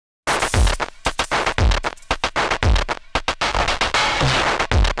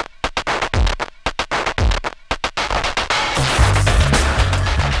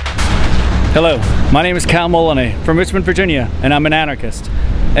Hello, my name is Cal Moloney from Richmond, Virginia, and I'm an anarchist.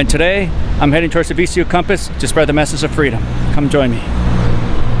 And today, I'm heading towards the VCU Compass to spread the message of freedom. Come join me.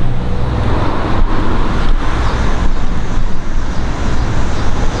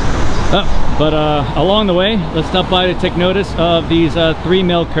 Along the way, let's stop by to take notice of these three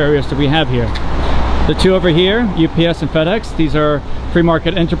mail carriers that we have here. The two over here, UPS and FedEx, these are free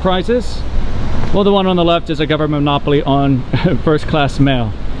market enterprises. Well, the one on the left is a government monopoly on first-class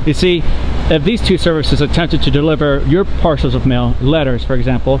mail. You see, if these two services attempted to deliver your parcels of mail, letters for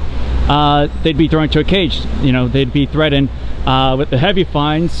example, they'd be thrown into a cage. You know, they'd be threatened with the heavy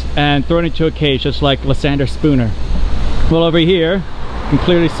fines and thrown into a cage, just like Lysander Spooner. Well, over here, you can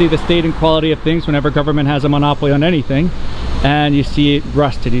clearly see the state and quality of things whenever government has a monopoly on anything. And you see it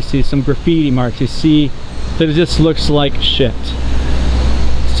rusted, you see some graffiti marks, you see that it just looks like shit.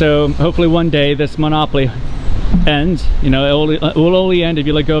 So hopefully one day this monopoly ends. You know, it will only end if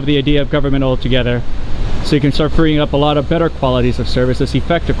you let go of the idea of government altogether. So you can start freeing up a lot of better qualities of services,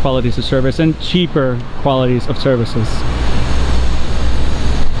 effective qualities of service, and cheaper qualities of services.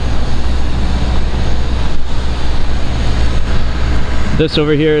 This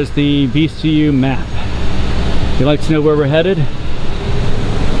over here is the VCU map. If you'd like to know where we're headed,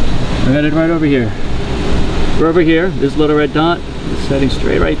 we're headed right over here. We're over here, this little red dot is heading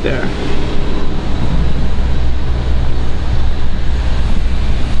straight right there.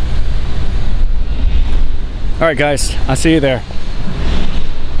 Alright guys, I'll see you there.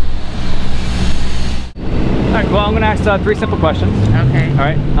 Alright, well I'm going to ask three simple questions. Okay.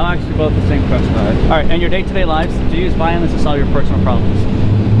 Alright, I'll ask you both the same question. Alright, in your day-to-day lives, do you use violence to solve your personal problems?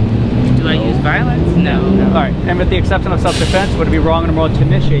 Do I use violence? No. Alright, and with the exception of self-defense, would it be wrong or immoral to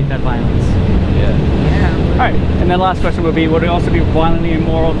initiate that violence? Yeah. Alright, and then last question would be, would it also be violently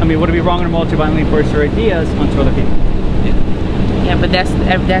immoral, would it be wrong or immoral to violently enforce your ideas onto other people? Yeah, but that's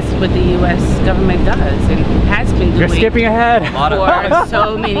what the U.S. government does and has been doing. You're skipping ahead. For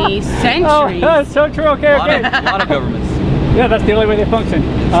so many centuries. Oh, that's so true. Okay, okay. A lot of governments. Yeah, that's the only way they function.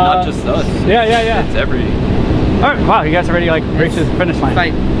 It's not just us. Yeah. It's every... Alright, wow, you guys already like reached the finish line.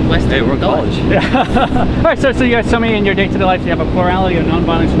 Like Western hey, we're in college. Yeah. Alright, so you guys tell me in your day-to-day life you have a plurality of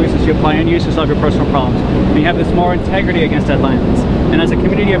non-violent solutions you apply and use to solve your personal problems. And you have this moral integrity against that violence. And as a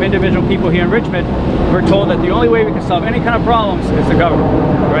community of individual people here in Richmond, we're told that the only way we can solve any kind of problems is the government.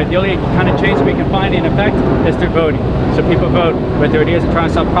 Right? The only kind of change we can find in effect is through voting. So people vote with their ideas to try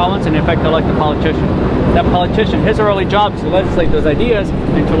and solve problems, and in effect elect a politician. That politician, his or her only job is to legislate those ideas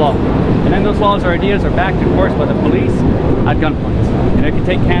into law. And then those laws or ideas are backed and enforced by the police at gunpoint. And if you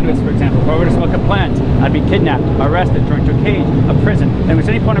take cannabis, for example, if I were to smoke a plant, I'd be kidnapped, arrested, thrown into a cage, a prison. And if there's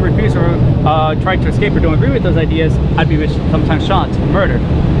any point of refuse or trying to escape or don't agree with those ideas, I'd be sometimes shot, murdered.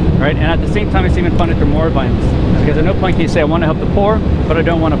 Right? And at the same time, it's even funded through more violence. Because at no point can you say, I want to help the poor, but I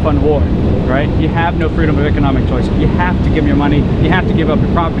don't want to fund war. Right? You have no freedom of economic choice. You have to give your money, you have to give up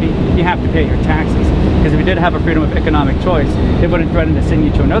your property, you have to pay your taxes. Because if you did have a freedom of economic choice, it wouldn't threaten to send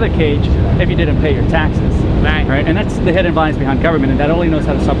you to another cage if you didn't pay your taxes. Right? And that's the hidden violence behind government, and that only knows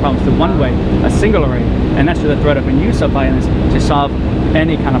how to solve problems through one way, a singular way, and that's through the threat of and use of violence to solve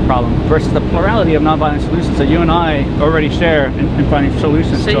any kind of problem, versus the plurality of nonviolent solutions that you and I already share in finding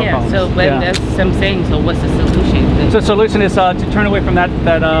solutions to our problems. So that's what I'm saying. So what's the solution? So the solution is to turn away from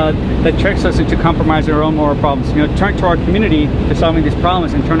that tricks us into compromising our own moral problems. You know, turn to our community to solving these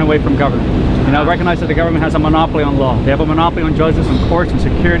problems and turn away from government. You know, recognize that the government has a monopoly on law. They have a monopoly on judges, on courts, on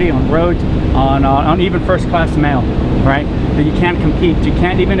security, on roads, on even first-class mail. Right? That you can't compete. You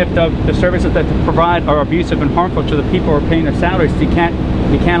can't, even if the services that they provide are abusive and harmful to the people who are paying their salaries, you can't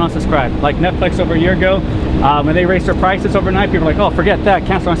unsubscribe. Like Netflix over a year ago, when they raised their prices overnight, people were like, oh, forget that,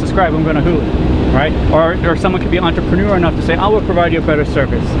 cancel unsubscribe, I'm going to Hulu. Right? Or someone could be an entrepreneur enough to say, I will provide you a better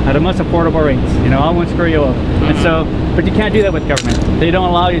service at a much affordable rates. You know, I won't screw you up. And so, but you can't do that with government. They don't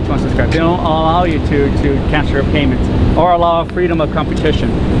allow you to unsubscribe. They don't allow you to cancel your payments or allow freedom of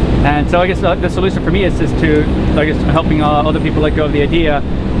competition. And so I guess the solution for me is just to, I guess, helping other people let go of the idea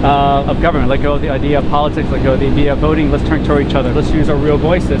of government, let go of the idea of politics, let go of the idea of voting. Let's turn toward each other. Let's use our real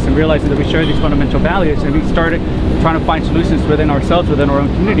voices and realizing that we share these fundamental values, and we started trying to find solutions within ourselves, within our own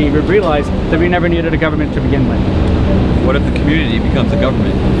community. We realized that we never needed a government to begin with. What if the community becomes a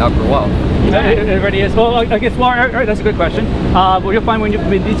government after a while? It already is. Well, I guess, well, all right, that's a good question. Well, you'll find when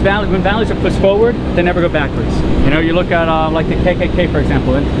values are pushed forward, they never go backwards. You know, you look at like the KKK, for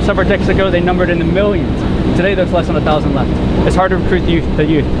example, and several decades ago, they numbered in the millions. Today there's less than 1,000 left. It's hard to recruit the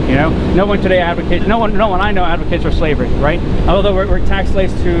youth, you know? No one today advocates, no one I know advocates for slavery, right? Although we're tax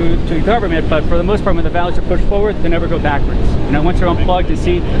slaves to government, but for the most part when the values are pushed forward, they never go backwards. You know, once you're unplugged and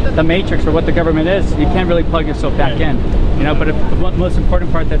see the matrix or what the government is, you can't really plug yourself back in. You know, but the most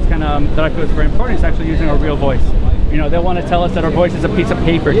important part that's kind of, that I feel is very important is actually using our real voice. You know, they'll want to tell us that our voice is a piece of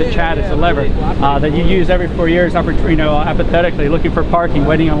paper, to chat, it's a lever that you use every 4 years, you know, hypothetically, looking for parking,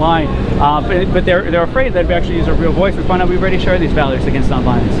 waiting in line. But they're afraid that if we actually use our real voice, we find out we already share these values against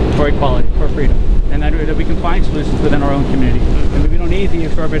nonviolence, for equality, for freedom, and that we can find solutions within our own community. And we don't need the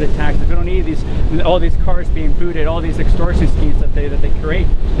exorbitant taxes. We don't need all these cars being booted, all these extortion schemes that they create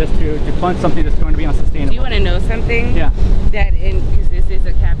just to fund something that's going to be unsustainable. Do you want to know something? Yeah. That because this is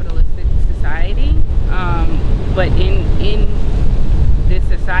a capitalistic society, but in this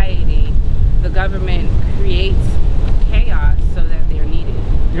society, the government creates chaos so that they're needed.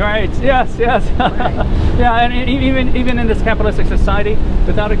 Right. Yes. Yes. Right. Yeah. And even in this capitalistic society,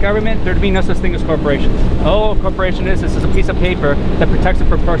 without a government, there'd be no such thing as corporations. Oh, a corporation is a piece of paper that protects them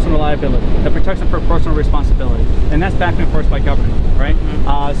from personal liability, that protects them from personal responsibility, and that's backed and enforced by government, right?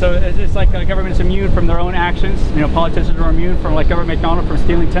 So it's like government is immune from their own actions. You know, politicians are immune from, like Governor McDonald, from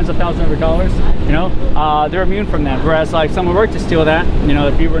stealing tens of thousands of dollars. You know, they're immune from that. Whereas, like, someone were to steal that, you know,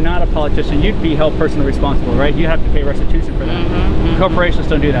 if you were not a politician, you'd be held personally responsible, right? You have to pay restitution for that. Corporations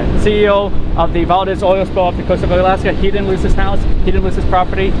don't do that. CEO of the Valdez oil spill off the coast of Alaska, he didn't lose his house, he didn't lose his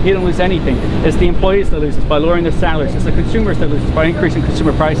property, he didn't lose anything. It's the employees that loses by lowering their salaries. It's the consumers that loses by increasing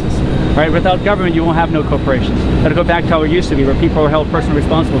consumer prices. Right? Without government, you won't have no corporations. That'll go back to how it used to be, where people are held personally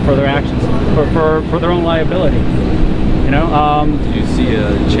responsible for their actions, for their own liability. You know. Do you see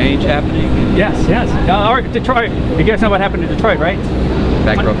a change happening? Yes. Yes. Or Detroit. You guys know what happened to Detroit, right?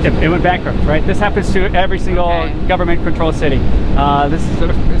 Bankrupt. It went bankrupt, right? This happens to every single government-controlled city. This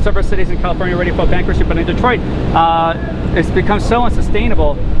is several cities in California already filed bankruptcy, but in Detroit, it's become so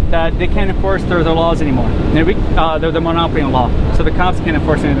unsustainable that they can't enforce their laws anymore. They're the monopoly on law, so the cops can't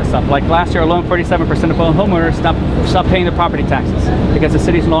enforce any of this stuff. Like last year alone, 47% of homeowners stopped paying their property taxes because the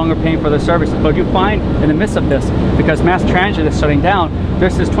city's no longer paying for their services. But you find in the midst of this, because mass transit is shutting down,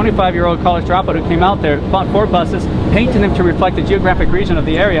 there's this 25-year-old college dropout who came out there, bought 4 buses, painted them to reflect the geographic region of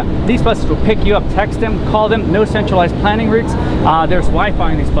the area. These buses will pick you up, text them, call them, no centralized planning routes. There's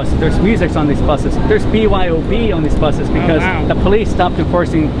Wi-Fi on these buses, there's music on these buses, there's BYOB on these buses because the police stopped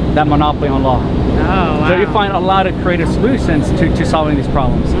enforcing that monopoly on law. So you find a lot of creative solutions to solving these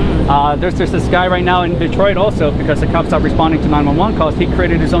problems. There's this guy right now in Detroit also, because the cops stopped responding to 911 calls, he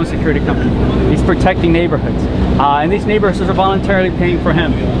created his own security company. He's protecting neighborhoods. And these neighborhoods are voluntarily paying for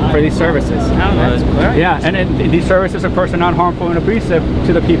him for these services. That's great. Yeah, and these services, of course, are not harmful and abusive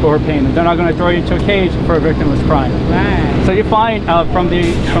to the people who are paying them. They're not going to throw you into a cage for a victimless crime. Right. So you find from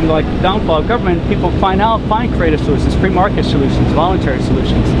the downfall of government, people find creative solutions, free market solutions, voluntary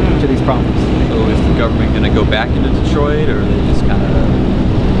solutions to these problems. So is the government going to go back into Detroit, or are they just kind of...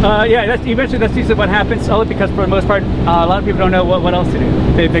 Yeah, eventually that's usually what happens, only because for the most part, a lot of people don't know what else to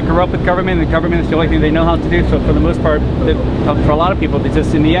do. They grew up with government, and the government is the only thing they know how to do, so for the most part, for a lot of people,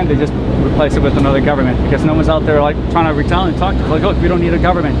 in the end, they just replace it with another government, because no one's out there like trying to reach out and talk to them. Like, look, we don't need a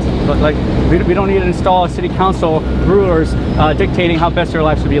government. Like, we don't need to install a city council rulers dictating how best your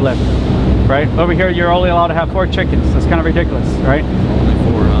life should be lived. Right? Over here, you're only allowed to have 4 chickens. That's kind of ridiculous, right? Only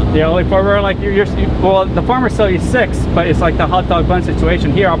 4, huh? Yeah, only 4. We're like, well, the farmers sell you 6, but it's like the hot dog bun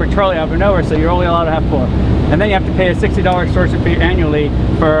situation here, arbitrarily out of nowhere, so you're only allowed to have 4. And then you have to pay a $60 extortion fee annually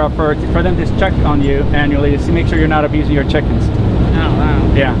for them to check on you annually to make sure you're not abusing your chickens. Oh,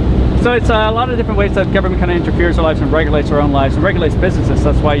 wow. Yeah. So it's a lot of different ways that government kind of interferes in our lives and regulates our own lives and regulates businesses.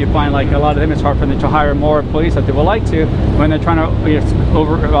 That's why you find like a lot of them, it's hard for them to hire more employees that they would like to when they're trying to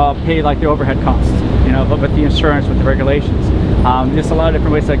pay like the overhead costs, you know, but with the insurance, with the regulations. Just a lot of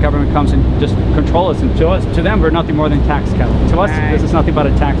different ways that government comes and just control us. And to them, we're nothing more than tax cattle. To us, this is nothing but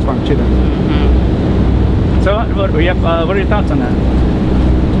a tax farm to them. So what are your thoughts on that?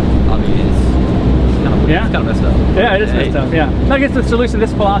 I mean, it's kind of messed up. Yeah, it is messed up, yeah. I guess the solution,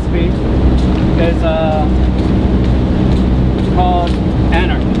 this philosophy is called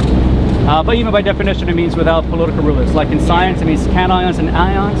anarchy. But even by definition, it means without political rulers. Like in science, it means cations and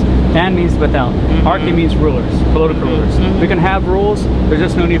ions, and means without. Archy means rulers, political rulers. We can have rules, there's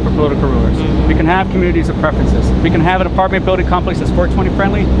just no need for political rulers. We can have communities of preferences. We can have an apartment building complex that's 420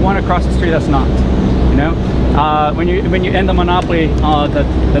 friendly, one across the street that's not. You know, when you end the monopoly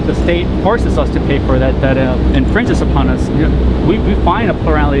that the state forces us to pay for, that infringes upon us, you know, we find a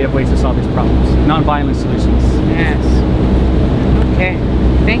plurality of ways to solve these problems, non-violent solutions. Yes. Okay.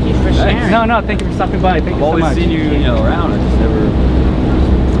 Thank you for sharing. No, thank you for stopping by. Thank you so much. I've always seen you, around. I just never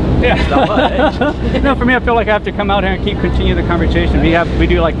Yeah. No, for me, I feel like I have to come out here and continue the conversation. We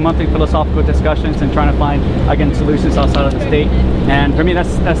do like monthly philosophical discussions and trying to find, again, solutions outside of the state. And for me,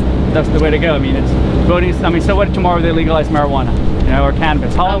 that's the way to go. I mean, it's voting. I mean, so what if tomorrow they legalize marijuana, you know, or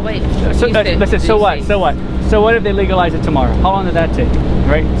cannabis? How long? Oh wait. Listen. So what? So what? So what if they legalize it tomorrow? How long did that take?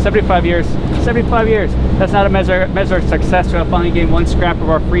 Right? 75 years. 75 years. That's not a measure of success to have finally gained one scrap of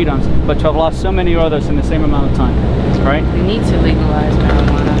our freedoms, but to have lost so many others in the same amount of time. Right? We need to legalize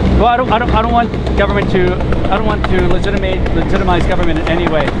marijuana. Well, I don't want government to. I don't want to legitimize government in any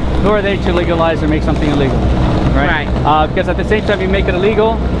way. Who are they to legalize or make something illegal? Right. Because at the same time you make it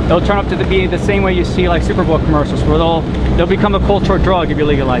illegal, it'll turn up to be the same way you see like Super Bowl commercials, where they'll become a cultural drug if you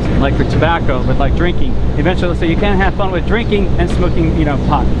legalize it, like with tobacco, with like drinking. Eventually they'll say you can't have fun with drinking and smoking, you know,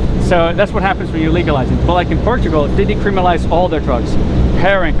 pot. So that's what happens when you legalize it. But like in Portugal, they decriminalized all their drugs.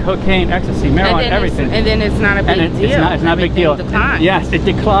 Heroin, cocaine, ecstasy, marijuana, everything. And then it's not a big deal. It's not a big deal. Declined. Yes, it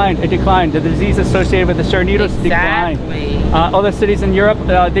declined. It declined. The disease associated with the cernitos declined. All the cities in Europe,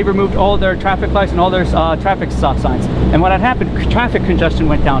 they removed all their traffic lights and all their traffic stop signs. And what had happened, traffic congestion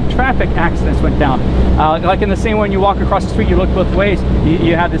went down. Traffic accidents went down. Like in the same way when you walk across the street, you look both ways.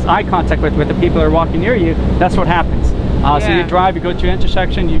 You have this eye contact with the people that are walking near you. That's what happens. So you drive, you go to an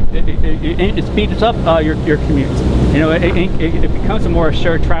intersection, it speeds up your commute. You know, it becomes a more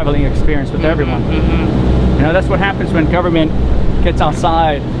assured traveling experience with everyone. You know, that's what happens when government gets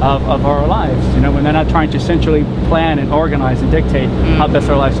outside of our lives. You know, when they're not trying to centrally plan and organize and dictate how best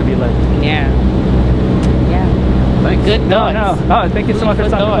our lives should be lived. Yeah. Thanks. Good thoughts. No. Oh, thank you so much for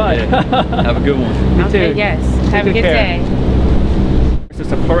stopping by. Have a good one. You Okay, too. yes. Have a good day.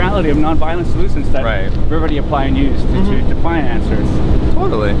 It's a plurality of nonviolent solutions that we already apply and use to find answers.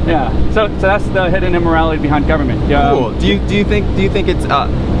 Totally. Yeah. So that's the hidden immorality behind government. Cool. Do you think it's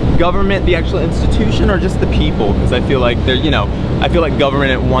government, the actual institution, or just the people? Because I feel like I feel like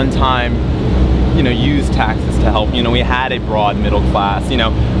government at one time, you know, used taxes to help. You know, we had a broad middle class. You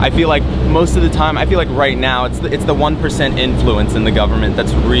know, I feel like most of the time, I feel like right now it's the 1% influence in the government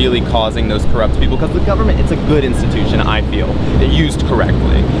that's really causing those corrupt people. Because the government, it's a good institution, I feel, used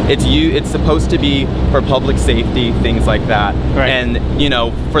correctly. It's supposed to be for public safety, things like that, and you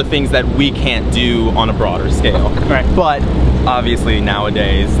know, for things that we can't do on a broader scale. But obviously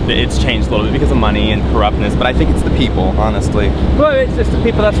nowadays it's changed a little bit because of money and corruptness. But I think it's the people, honestly. Well, it's just the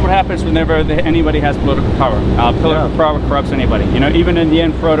people. That's what happens whenever anybody has political power. Political power corrupts anybody. You know, even in the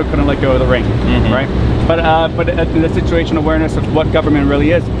end, Frodo couldn't let go of the ring, right? But the situational awareness of what government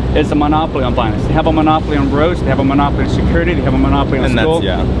really is a monopoly on violence. They have a monopoly on roads. They have a monopoly on security. They have a monopoly on school.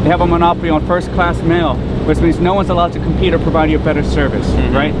 They have a monopoly on first-class mail, which means no one's allowed to compete or provide you a better service,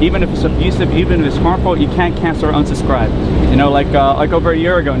 right? Even if it's abusive, even if it's harmful, you can't cancel or unsubscribe. You know, like over a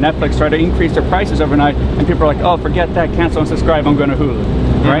year ago, Netflix tried to increase their prices overnight, and people are like, oh, forget that, cancel and unsubscribe, I'm going to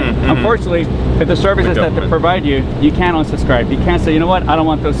Hulu, right? Unfortunately, if the services that they provide you, you can't unsubscribe. You can't say, you know what, I don't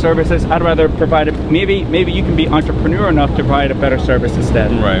want those services. I'd rather provide it. Maybe you can be entrepreneur enough to provide a better service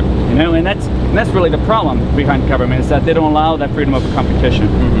instead. Right. You know, and that's really the problem behind government, is that they don't allow that freedom of competition,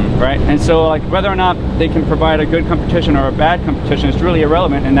 right? And so, like, whether or not they can provide a good competition or a bad competition is really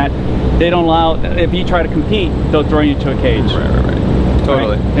irrelevant, in that they don't allow. If you try to compete, they'll throw you into a cage. Right.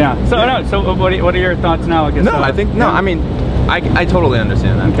 Totally. Right? Yeah. So no. So what are your thoughts now? I guess. No, I think no. I mean, I totally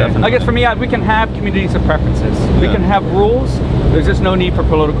understand that. Definitely. I guess for me, we can have communities of preferences. We can have rules. There's just no need for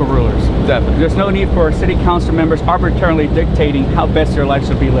political rulers. Definitely. There's no need for city council members arbitrarily dictating how best your life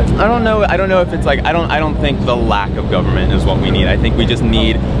should be lived. I don't know if it's like, I don't think the lack of government is what we need. I think we just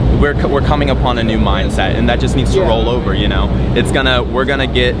need, we're coming upon a new mindset, and that just needs to roll over, you know. We're gonna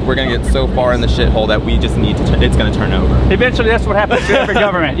get so far in the shithole that we just need to, it's gonna turn over. Eventually that's what happens to every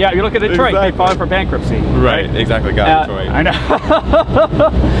government. Yeah, you look at Detroit, they filed for bankruptcy. Right, exactly, Detroit. I know.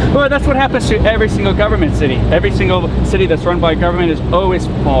 Well, that's what happens to every single government city. Every single city that's run by government is always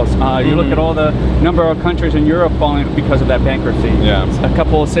false. You look at all the number of countries in Europe falling because of that bankruptcy. Yeah. A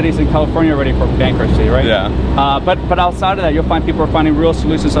couple of cities in California are ready for bankruptcy, right? Yeah. But outside of that, you'll find people are finding real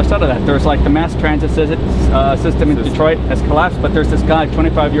solutions outside of that. There's like the mass transit system in Detroit has collapsed, but there's this guy,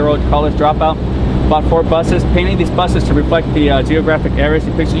 25-year-old college dropout, bought 4 buses, painting these buses to reflect the geographic areas.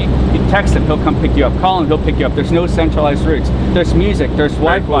 You text him, he'll come pick you up. Call him, he'll pick you up. There's no centralized routes. There's music, there's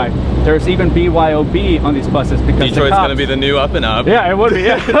Wi-Fi. There's even BYOB on these buses, because Detroit's going to be the new up and up. Yeah, it would be,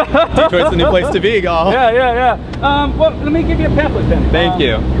 yeah. Detroit's the new place to be, y'all. Yeah. Well, let me give you a pamphlet then. Thank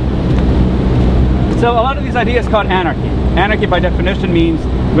you. So a lot of these ideas called anarchy. Anarchy by definition means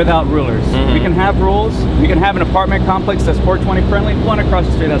without rulers. We can have rules. We can have an apartment complex that's 420 friendly, one across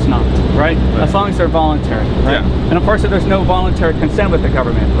the street that's not, right? As long as they're voluntary, right? And of course, if there's no voluntary consent with the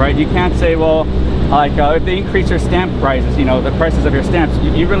government, right? You can't say, well, like if they increase your stamp prices, you know, the prices of your stamps,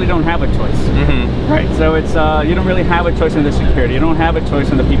 you really don't have a choice, right? So it's you don't really have a choice in the security. You don't have a choice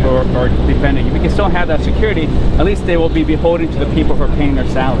in the people who are defending you. We can still have that security. At least they will be beholden to the people who are paying their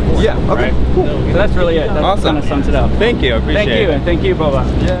salaries. Yeah. Okay. Right? Cool. So that's really it. That Awesome. kind of sums it up. Thank you. I appreciate Thank you, it. and thank you, Boba.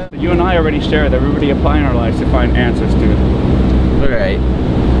 Yeah. You and I already share that we already apply in our lives to find answers to it. Right.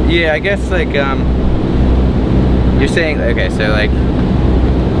 Yeah, I guess like you're saying, okay, so like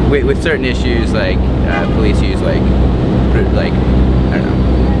with certain issues like police use like I don't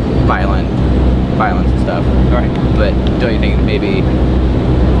know, violence and stuff. Right. But don't you think maybe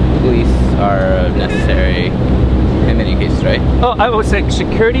police are necessary in many cases, right? Oh, I would say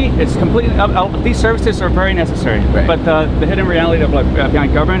security is completely. These services are very necessary, Right. but the hidden reality of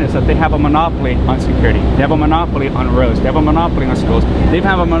behind government is that they have a monopoly on security. They have a monopoly on roads. They have a monopoly on schools. They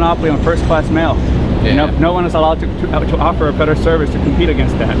have a monopoly on first-class mail. You know, no one is allowed to offer a better service to compete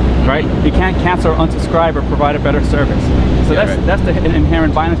against that, right? You can't cancel or unsubscribe or provide a better service. So that's the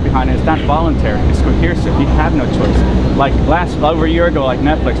inherent violence behind it. It's not voluntary. It's coercive. You have no choice. Like over a year ago, like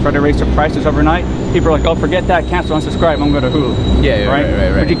Netflix tried to raise their prices overnight. People are like, oh, forget that, cancel, unsubscribe. I'm going to Hulu. Yeah,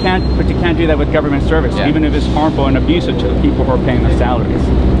 right. But you can't do that with government service, even if it's harmful and abusive to the people who are paying their salaries.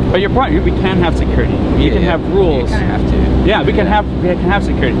 But your point, we can have security. We can have rules. You kind of have to. Yeah, we can have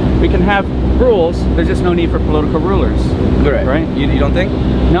security. We can have rules. There's just no need for political rulers. Right? You don't think?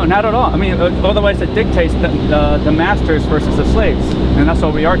 No, not at all. I mean, otherwise it dictates the masters versus the slaves, and that's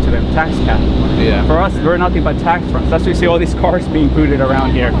what we are to them. Tax cap. Yeah. For us, we're nothing but tax fronts. That's why you see all these cars being booted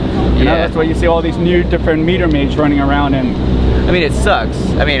around here. You know, that's why you see all these new different meter maids running around and. I mean, it sucks.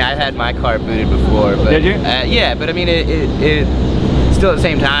 I mean, I've had my car booted before, but did you? Yeah, but I mean, it still at the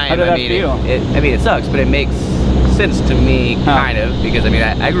same time. How did that feel? feel? I mean, it sucks, but it makes sense to me, kind of, because I mean,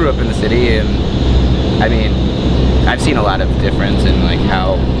 I grew up in the city, and I mean, I've seen a lot of difference in like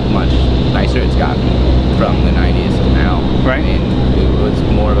how much nicer it's gotten from the 90s to now. Right. I mean, it was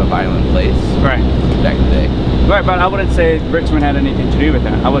more of a violent place. Right. Back in the day. Right, but I wouldn't say Richmond had anything to do with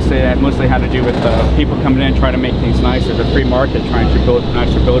that. I would say that mostly had to do with people coming in trying to make things nicer. The free market trying to build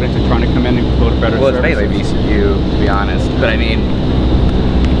nicer buildings and trying to come in and build better services. Well, it's mainly VCU, to be honest. But I mean,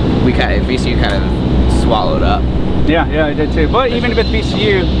 VCU kind of swallowed up. Yeah, I did too. But even with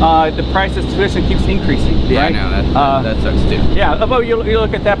VCU, the price of tuition keeps increasing. Yeah, right? I know, that sucks too. Yeah, but you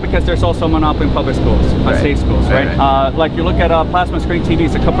look at that because there's also a monopoly in public schools, state schools, right? Like you look at plasma screen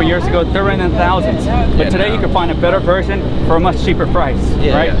TVs a couple years ago, they're in the thousands. But today you can find a better version for a much cheaper price,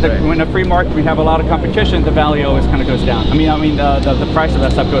 right? When the free market, we have a lot of competition, the value always kind of goes down. I mean the price of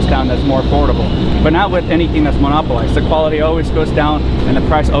that stuff goes down, that's more affordable. But not with anything that's monopolized. The quality always goes down and the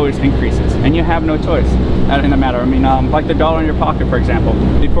price always increases. And you have no choice in the matter. I mean, like the dollar in your pocket, for example.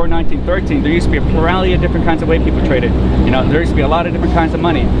 Before 1913, there used to be a plurality of different kinds of way people traded. You know, there used to be a lot of different kinds of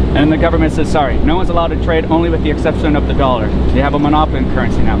money. And the government says, sorry, no one's allowed to trade only with the exception of the dollar. They have a monopoly in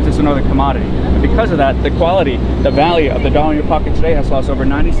currency now. It's just another commodity. And because of that, the quality, the value of the dollar in your pocket today has lost over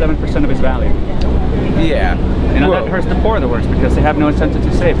 97% of its value. Yeah. You know, that hurts the poor the worst because they have no incentive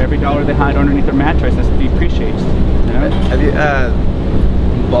to save. Every dollar they hide underneath their mattress depreciates. You know? Have you,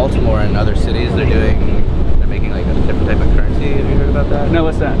 Baltimore and other cities, they're making like a different type of currency. Have you heard about that? No,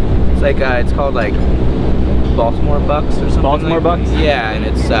 what's that? It's like, it's called like Baltimore bucks or something. Baltimore bucks? Yeah, and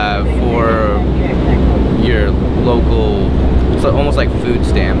it's for your local, it's almost like food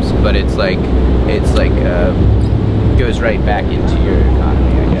stamps, but it's like goes right back into your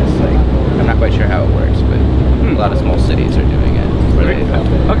economy, I guess. Like, I'm not quite sure how it works, but a lot of small cities are doing it.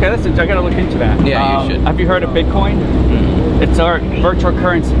 Okay, I gotta look into that. Yeah, you should. Have you heard of Bitcoin? Mm-hmm. It's our virtual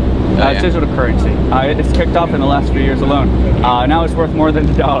currency. It's digital currency. It's kicked off in the last few years alone. Now it's worth more than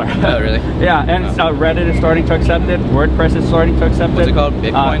 $1. Oh, really? Yeah, and Reddit is starting to accept it. WordPress is starting to accept it. What's it called?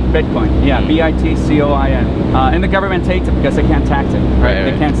 Bitcoin? Bitcoin, yeah, Bitcoin. And the government takes it because they can't tax it, right?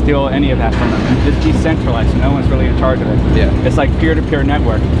 They can't steal any of that from them. It's decentralized, so no one's really in charge of it. Yeah. It's like peer-to-peer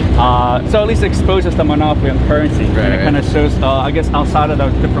network. So at least it exposes the monopoly on currency. And it kind of shows, I guess, outside of the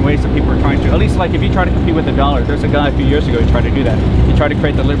different ways that people are trying to, at least like if you try to compete with the dollar, there's a guy a few years ago who tried to do that. He tried to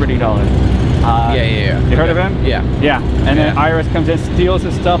create the Liberty dollar. You heard of him? Yeah. Yeah. And then IRS comes in, steals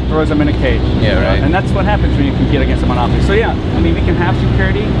his stuff, throws him in a cage. Yeah, right. And that's what happens when you compete against a monopoly. So yeah, I mean, we can have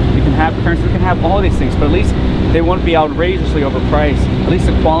security, we can have currency, we can have all these things, but at least they won't be outrageously overpriced. At least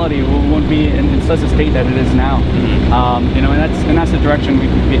the quality won't be in such a state that it is now. You know, and that's the direction we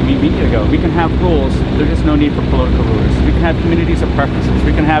need to go. We can have rules. There's just no need for political rulers. We can have communities of preferences.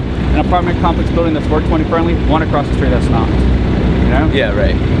 We can have an apartment complex building that's 420 friendly, one across the street that's not. You know? Yeah,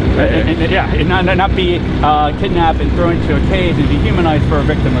 right. And not be kidnapped and thrown into a cage and dehumanized for a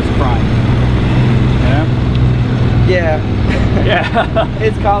victimless crime. You know? Yeah. Yeah.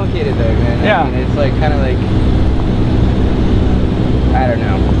 It's complicated though, man. Yeah. I mean, it's like kind of like, I don't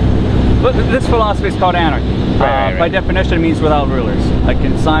know. But this philosophy is called anarchy. Right. By definition, it means without rulers. Like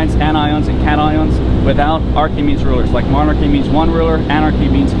in science, anions and cations. Without, archy means rulers. Like monarchy means one ruler, anarchy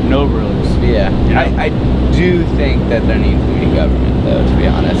means no rulers. Yeah. You know? I do think that there needs to be government, though, to be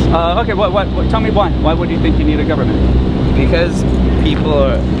honest. Okay. What? Tell me why. Why would you think you need a government? Because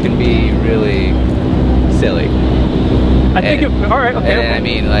people can be really silly. I think. All right. Okay. And I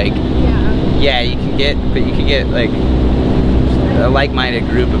mean, like, yeah, you can get like a like-minded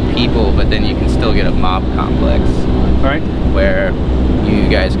group of people, but then you can still get a mob complex. Right. Where you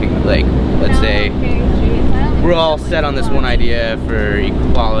guys can, like, let's say we're all set on this one idea for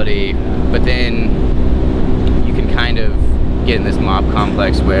equality, but then you can kind of get in this mob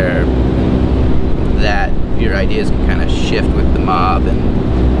complex where that your ideas can kind of shift with the mob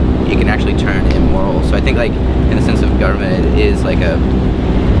and it can actually turn immoral. So I think, like, in the sense of government, it is like a...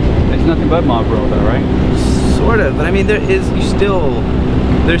 It's nothing but mob rule though, right? Sort of, but I mean, there's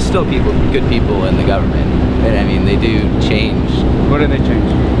still people, good people in the government, and I mean, they do change. What do they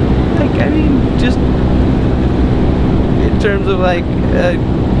change? Like, I mean, just in terms of like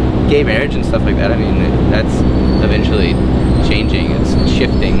gay marriage and stuff like that. I mean, that's eventually changing. It's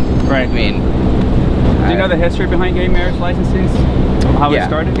shifting. Right. I mean, do you know the history behind gay marriage licenses? How it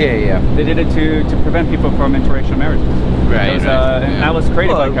started? Yeah. They did it to prevent people from interracial marriages. Right. And that was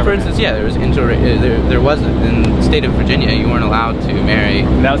created by government. For instance, yeah, there was there wasn't in the state of Virginia. You weren't allowed to marry.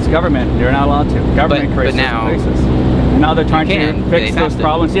 That was government. They're not allowed to. Government creates but now, those places. Now they're trying to fix those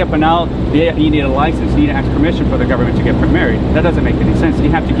problems. Yeah, but now you need a license. You need to ask permission for the government to get married. That doesn't make any sense. You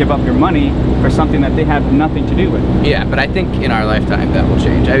have to give up your money for something that they have nothing to do with. Yeah, but I think in our lifetime that will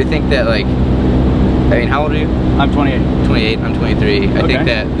change. I would think that, like, I mean, how old are you? I'm 28. 28, I'm 23. I think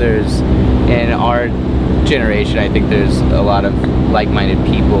that there's, in our generation, I think there's a lot of like-minded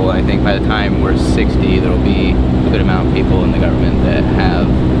people. I think by the time we're 60, there will be a good amount of people in the government that have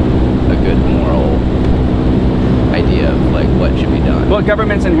a good moral idea of, like, what should be done. Well,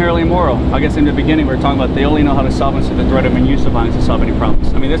 government's inherently immoral. I guess in the beginning we were talking about they only know how to solve us through the threat of and use of violence to solve any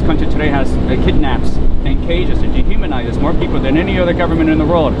problems. I mean, this country today has kidnaps and cages and dehumanizes more people than any other government in the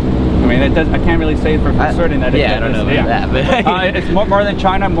world. I mean, I can't really say for certain that I don't know about that, but it's more than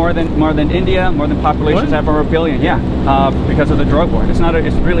China, more than India, more than populations have over a billion. Yeah, because of the drug war. It's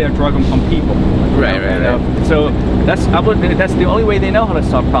really a drug on people. Right. So that's the only way they know how to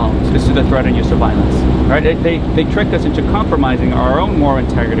solve problems is through the threat and use of violence. Right? They tricked us into compromising our own moral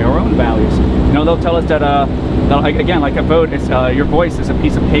integrity, our own values. You know, they'll tell us that again, like a vote, it's your voice is a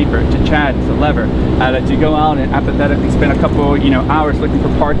piece of paper. To chat, it's a lever. That you go out and apathetically spend a couple hours looking for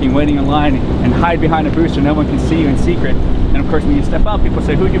parking, waiting in line, and hide behind a booth so no one can see you in secret. And of course, when you step out, people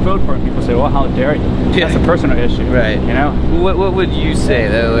say, "Who'd you vote for?" And people say, "Well, how dare you?" That's a personal issue, right? You know. What would you say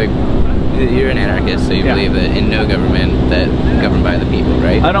though? Like, you're an anarchist, so you believe that in no government that governed by the people,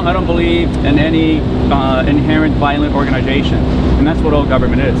 right? I don't believe in any inherent violent organization, and that's what all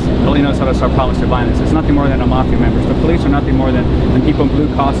government is. It only knows how to solve problems through violence. It's nothing more than a mafia members. The police are nothing more than people in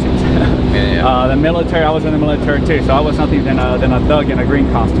blue costumes. The military, I was in the military too, so I was nothing than a thug in a green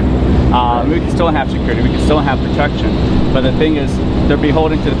costume. We can still have security, we can still have protection, but the thing is, they're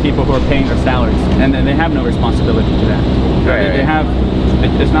beholden to the people who are paying their salaries, and then they have no responsibility to that. They have.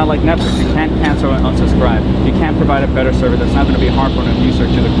 It's not like Netflix. You can't cancel and unsubscribe. You can't provide a better service that's not going to be harmful and abusive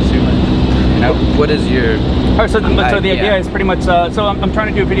to the consumer. You know? What is your... So the idea is pretty much, so I'm trying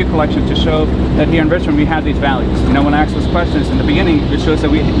to do a video collection to show that here in Richmond we have these values. You know, when I ask those questions in the beginning, it shows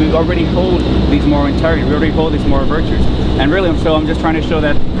that we already hold these moral integrity, we already hold these moral virtues. And really, so I'm just trying to show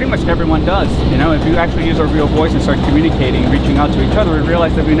that pretty much everyone does. You know, if you actually use our real voice and start communicating, reaching out to each other, we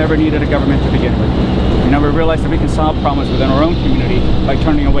realize that we never needed a government to begin with. You know, we realize that we can solve problems within our own community by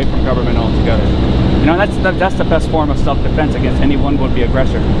turning away from government altogether. You know, that's the best form of self-defense against any one would-be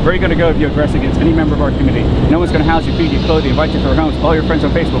aggressor. Where are you going to go if you aggress against any member of our community? No one's going to house you, feed you, clothe you, invite you to their homes. All your friends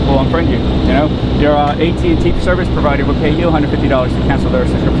on Facebook will unfriend you. You know, your AT&T service provider will pay you $150 to cancel their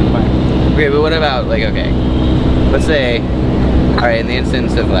subscription plan. Okay, but what about, like, okay, let's say, all right, in the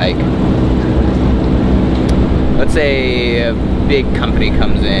instance of, like, let's say a big company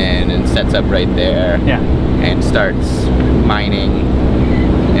comes in and sets up right there, and starts mining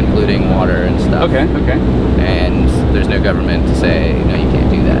and polluting water and stuff. Okay, okay. And there's no government to say, no, you can't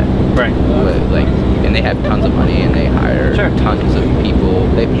do that. Right. Like, and they have tons of money and they hire tons of people.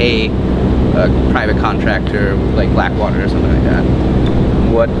 They pay a private contractor like Blackwater or something like that.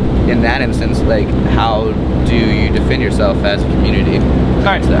 What, in that instance, like, how do you defend yourself as a community? All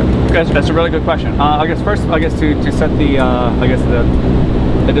right, that's a really good question. I guess first, to set the,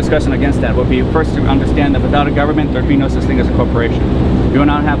 the discussion against that would be first to understand that without a government, there'd be no such thing as a corporation. You will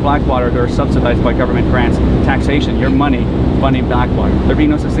not have Blackwater that are subsidized by government grants, taxation, your money funding Blackwater. There'd be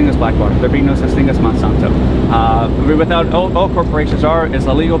no such thing as Blackwater. There'd be no such thing as Monsanto. Without all corporations is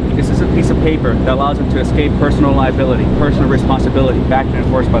a legal, this is a piece of paper that allows them to escape personal liability, personal responsibility, backed and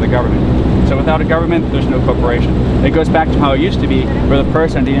enforced by the government. So without a government, there's no corporation. It goes back to how it used to be, where the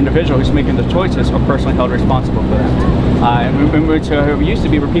person, the individual who's making the choices, are personally held responsible for that. It used to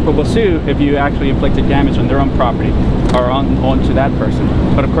be where people will sue if you actually inflicted damage on their own property or onto that person.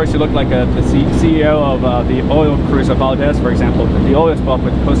 But of course, you look like the CEO of the oil cruise of Valdez, for example, the oil spill off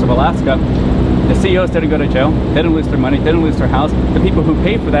the coast of Alaska. The CEOs didn't go to jail, they didn't lose their money, they didn't lose their house. The people who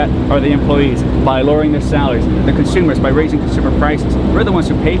pay for that are the employees by lowering their salaries, the consumers by raising consumer prices. We're the ones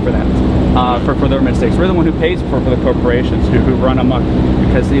who pay for that, for their mistakes. We're the one who pays for the corporations who run amok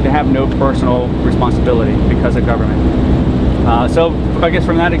because they have no personal responsibility because of government. So I guess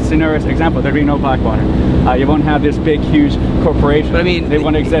from that scenario example, there'd be no Blackwater. You won't have this big, huge corporation. But I mean, they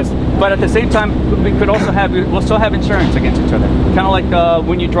won't exist. But at the same time, we'll still have insurance against each other. Kind of like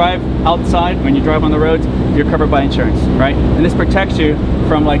when you drive outside, when you drive on the roads, you're covered by insurance, right? And this protects you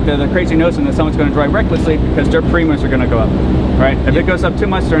from like the crazy notion that someone's going to drive recklessly because their premiums are going to go up, right? If it goes up too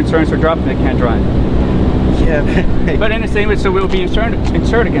much, their insurance will drop and they can't drive. Yeah, but in the same way, so we'll be insured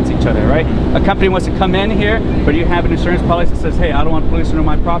against each other, right? A company wants to come in here, but you have an insurance policy that says, hey, I don't want pollution on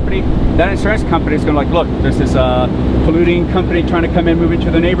my property. That insurance company is going to look, there's this polluting company trying to come in, move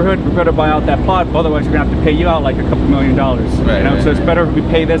into the neighborhood. We're going to buy out that plot, otherwise we're going to have to pay you out like a couple $1 million. Right, so it's better if we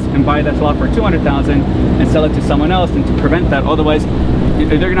pay this and buy this lot for $200,000 and sell it to someone else than to prevent that. Otherwise,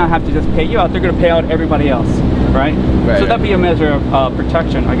 they're going to have to just pay you out. They're going to pay out everybody else, right? So that'd be a measure of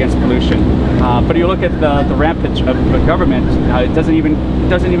protection against pollution. But you look at the rampage of the government, it doesn't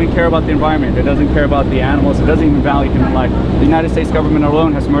even care about the environment. It doesn't care about the animals. It doesn't even value human life. The United States government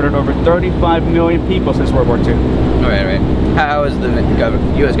alone has murdered over 35 million people since World War II. Right. How has the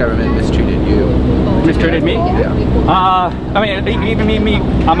U.S. government mistreated you? Mistreated me? Yeah. I mean, even me,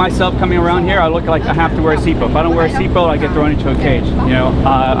 myself coming around here, I look like I have to wear a seatbelt. If I don't wear a seatbelt, I get thrown into a cage. You know,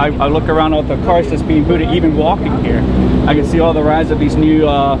 I look around all the cars that's being booted, even walking here. I can see all the rise of these new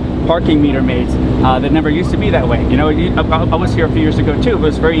parking meter maids that never used to be that way. You know, I was here a few years ago too. It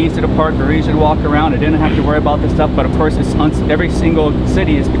was very easy to park, very easy to walk around. I didn't have to worry about this stuff. But of course, every single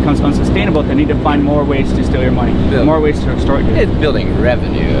city becomes unsustainable. They need to find more ways to steal your money, more ways to extort you. It's building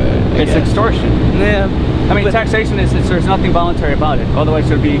revenue. It's extortion. Yeah. I mean, taxation there's nothing voluntary about it. Otherwise,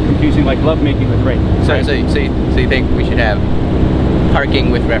 it would be confusing like lovemaking with rape. So you think we should have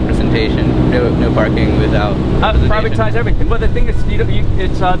parking with representation, no parking without privatize everything. Well, the thing is,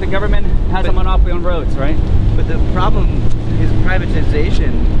 it's the government has a monopoly on roads, right? But the problem is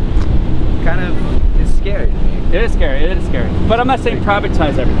privatization kind of is scary to me. It is scary. It is scary. But I'm not saying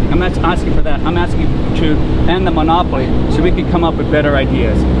privatize everything. I'm not asking for that. I'm asking to end the monopoly so we can come up with better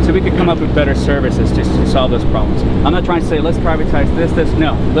ideas, so we can come up with better services to solve those problems. I'm not trying to say let's privatize this.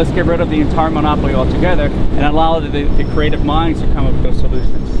 No, let's get rid of the entire monopoly altogether and allow the creative minds to come up with those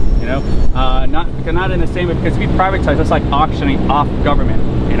solutions. You know, not in the same way, because if we privatize, that's like auctioning off government.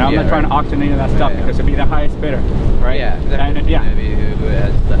 You know, I'm not trying to auction any of that stuff because it'd be the highest bidder, right? Yeah, exactly. And, yeah. Maybe who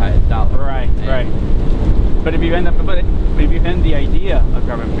has the highest dollar. Right. But if you end the idea of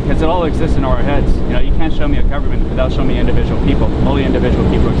government, because it all exists in our heads, you know, you can't show me a government without showing me individual people. Only individual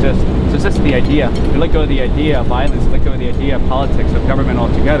people exist. So it's just the idea. You let go of the idea of violence, let go of the idea of politics, of government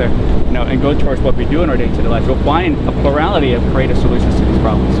altogether, you know, and go towards what we do in our day-to-day lives. We'll find a plurality of creative solutions to these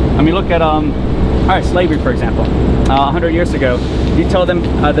problems. I mean, look at slavery, for example. 100 years ago, you tell them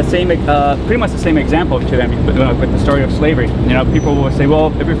pretty much the same example to them with the story of slavery. You know, people will say,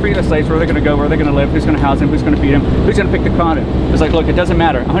 well, if we free the slaves, where are they going to go? Where are they going to live? Who's going to house them? Who's going to feed them? Who's going to pick the cotton? It's like, look, it doesn't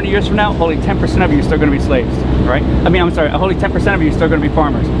matter. 100 years from now, only 10% of you are still going to be slaves, right? I mean, I'm sorry, only 10% of you are still going to be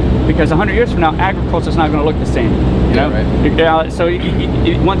farmers. Because 100 years from now, agriculture is not going to look the same. You know? Right. So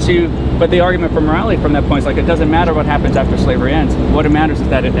but the argument for morality from that point is like, it doesn't matter what happens after slavery ends. What matters is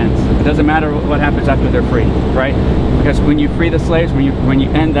that it ends. It doesn't matter what happens after they're free, right? Because when you free the slaves, when you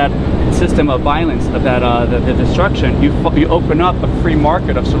end that system of violence, of that the destruction, you open up a free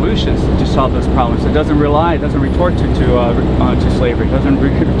market of solutions to solve those problems. It doesn't retort to slavery. It doesn't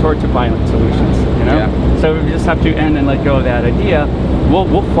retort to violent solutions. You know. Yeah. So we just have to end and let go of that idea.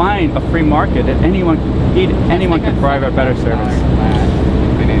 we'll find a free market that anyone can compete, anyone can provide a better service.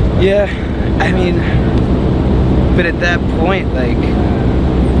 Yeah, I mean, but at that point, like,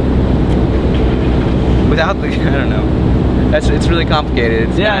 without the, I don't know. It's really complicated.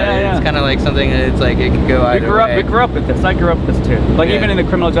 It's It's kind of like something that it's like it could go either way. We grew up with this. I grew up with this too. Like even in the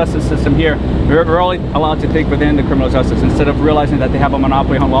criminal justice system here, we're only allowed to think within the criminal justice instead of realizing that they have a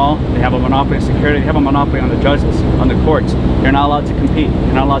monopoly on law, they have a monopoly on security, they have a monopoly on the judges, on the courts. You're not allowed to compete.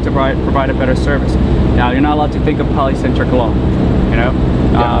 You're not allowed to provide a better service. Now you're not allowed to think of polycentric law. You know.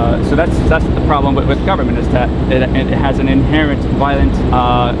 So that's the problem with government, is that it has an inherent violent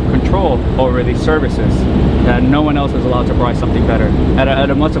control over these services that no one else is allowed to provide something better at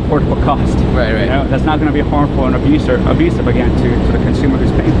a much affordable cost. Right. You know, that's not going to be harmful and abusive again to the consumer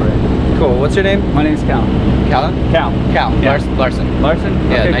who's paying for it. Cool. What's your name? My name's Cal. Cal? Cal. Yeah. Larson. Larson?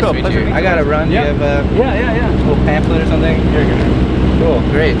 Yeah, okay, nice cool. to meet you. I gotta run. Yeah. Do you have a yeah. little pamphlet or something? Here you go. Cool.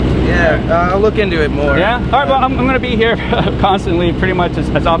 Great. Yeah, I'll look into it more. Yeah? All right, well, I'm going to be here constantly, pretty much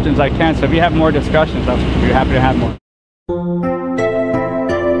as often as I can, so if you have more discussions, I'll be happy to have more.